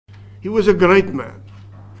He was a great man.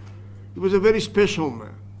 He was a very special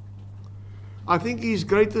man. I think his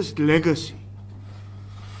greatest legacy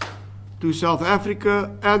to South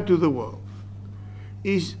Africa and to the world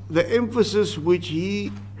is the emphasis which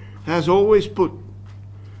he has always put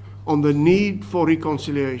on the need for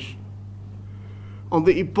reconciliation, on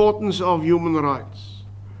the importance of human rights.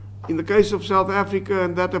 In the case of South Africa,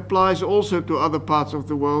 and that applies also to other parts of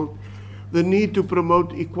the world, the need to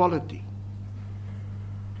promote equality.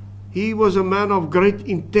 He was a man of great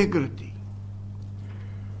integrity.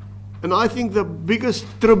 And I think the biggest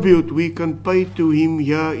tribute we can pay to him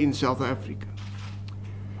here in South Africa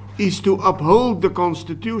is to uphold the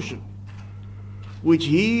Constitution, which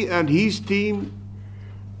he and his team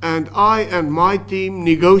and I and my team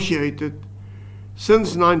negotiated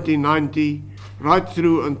since 1990 right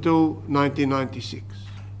through until 1996.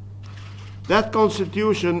 That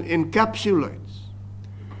Constitution encapsulates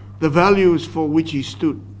the values for which he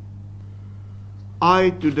stood. I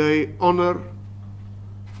today honor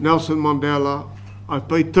Nelson Mandela. I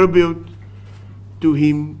pay tribute to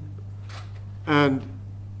him, and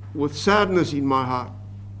with sadness in my heart,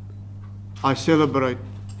 I celebrate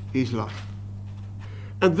his life.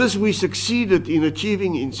 And this we succeeded in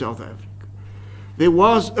achieving in South Africa. There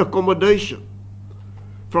was accommodation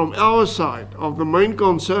from our side of the main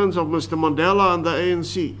concerns of Mr. Mandela and the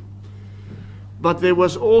ANC. But there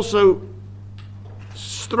was also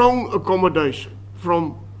strong accommodation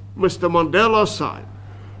from Mr. Mandela's side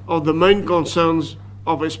of the main concerns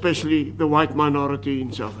of especially the white minority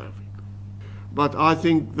in South Africa. But I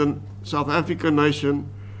think the South African nation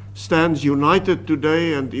stands united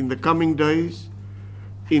today and in the coming days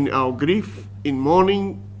in our grief, in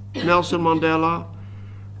mourning Nelson Mandela,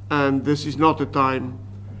 and this is not a time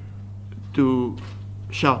to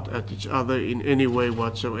shout at each other in any way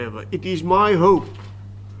whatsoever. It is my hope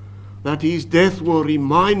that his death will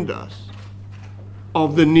remind us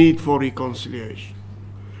of the need for reconciliation,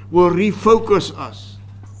 will refocus us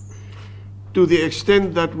to the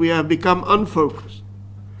extent that we have become unfocused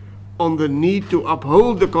on the need to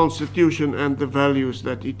uphold the Constitution and the values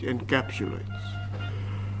that it encapsulates.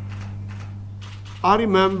 I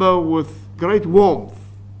remember with great warmth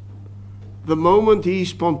the moment he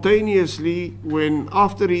spontaneously, when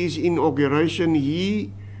after his inauguration,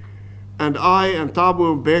 he and I and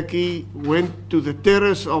Thabo Mbeki went to the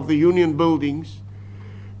terrace of the Union buildings,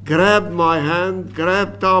 grabbed my hand,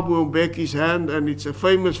 grabbed Thabo Mbeki's hand, and it's a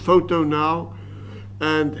famous photo now,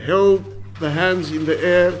 and held the hands in the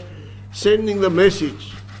air, sending the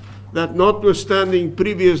message that notwithstanding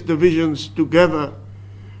previous divisions, together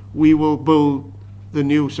we will build the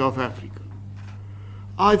new South Africa.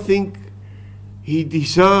 I think he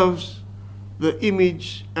deserves the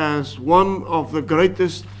image as one of the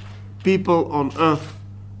greatest people on earth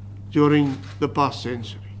during the past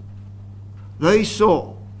century. They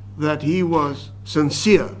saw that he was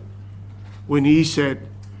sincere when he said,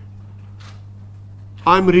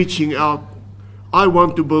 I'm reaching out, I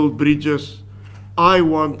want to build bridges, I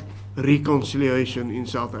want reconciliation in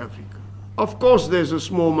South Africa. Of course there's a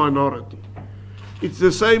small minority. It's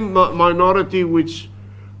the same minority which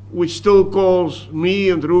still calls me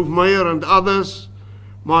and Ruth Meyer and others,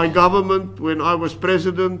 my government when I was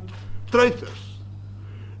president, traitors.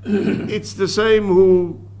 It's the same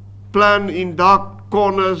who plan in dark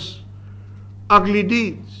corners ugly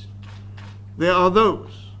deeds. There are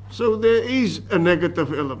those. So there is a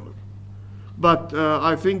negative element. But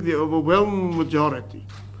I think the overwhelming majority,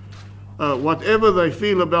 whatever they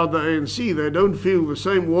feel about the ANC, they don't feel the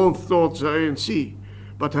same warmth towards the ANC,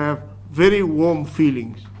 but have very warm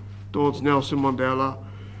feelings towards Nelson Mandela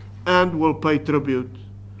and will pay tribute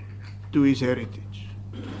to his heritage.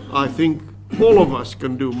 I think all of us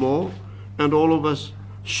can do more, and all of us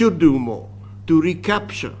should do more to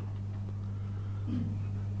recapture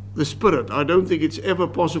the spirit. I don't think it's ever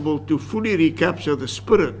possible to fully recapture the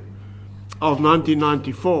spirit of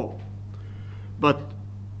 1994, but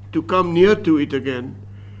to come near to it again,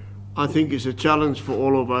 I think is a challenge for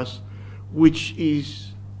all of us, which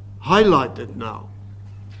is highlighted now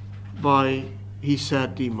by his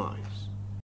sad demise.